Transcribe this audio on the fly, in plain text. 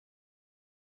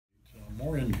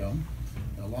more income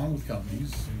along with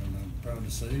companies, and I'm proud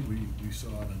to say we saw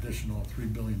an additional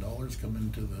 $3 billion come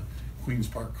into the Queen's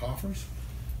Park coffers,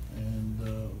 and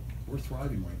we're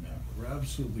thriving right now. We're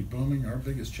absolutely booming. Our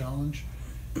biggest challenge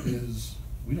is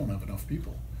we don't have enough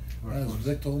people. As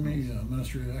Vic told me,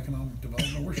 Ministry of Economic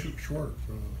Development, we're short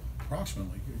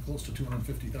approximately close to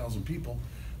 250,000 people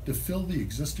to fill the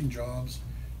existing jobs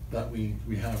that we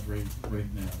have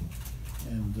right now.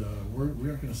 And we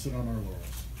aren't going to sit on our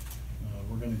laurels.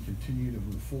 We're going to continue to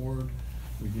move forward.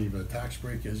 We gave a tax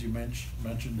break, as you mentioned,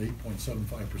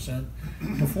 8.75%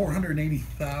 to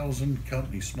 480,000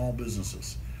 companies, small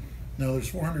businesses. Now, there's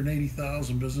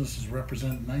 480,000 businesses,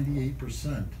 represent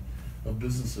 98% of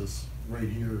businesses right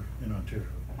here in Ontario.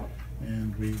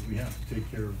 And we have to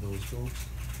take care of those folks.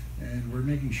 And we're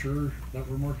making sure that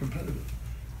we're more competitive.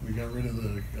 We got rid of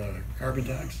the carbon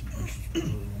tax, which is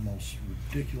the most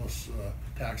ridiculous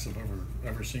tax I've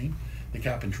ever seen. The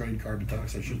cap and trade carbon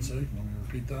tax, I should say. Let me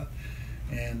repeat that.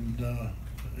 And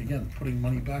again, putting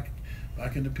money back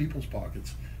into people's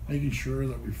pockets, making sure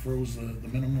that we froze the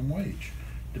minimum wage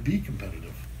to be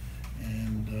competitive.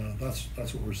 And that's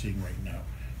what we're seeing right now.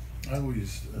 I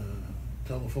always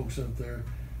tell the folks out there,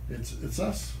 it's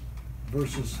us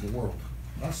versus the world.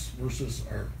 Us versus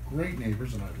our great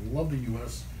neighbors, and I love the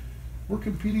U.S. We're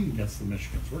competing against the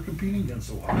Michigans. We're competing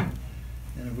against Ohio.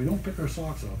 And if we don't pick our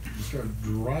socks up and start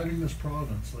driving this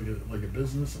province like a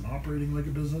business and operating like a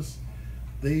business,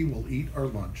 they will eat our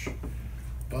lunch.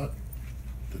 But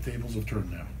the tables have turned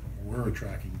now. We're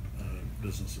attracting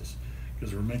businesses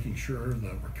because we're making sure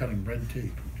that we're cutting red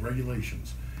tape,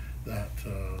 regulations that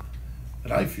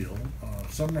I feel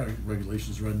some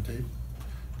regulations, red tape,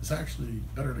 it's actually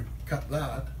better to cut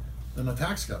that than a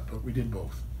tax cut, but we did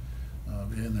both.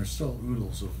 And there's still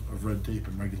oodles of red tape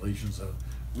and regulations that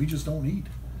we just don't need.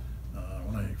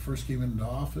 When I first came into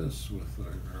office with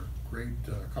our great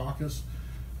caucus,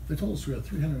 they told us we had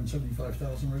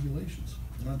 375,000 regulations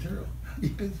in Ontario.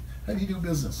 How do you do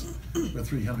business with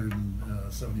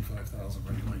 375,000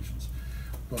 regulations?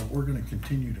 But we're going to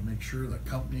continue to make sure that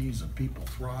companies and people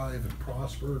thrive and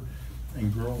prosper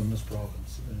and grow in this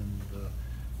province. And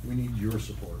we need your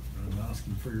support. I'm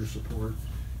asking for your support.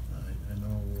 I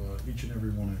know each and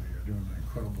every one of you are doing an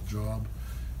incredible job,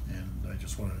 and I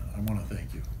want to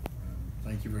thank you.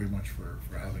 Thank you very much for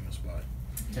having us by.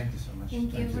 Thank you so much.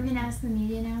 Thank you. We're going to ask the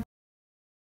media now.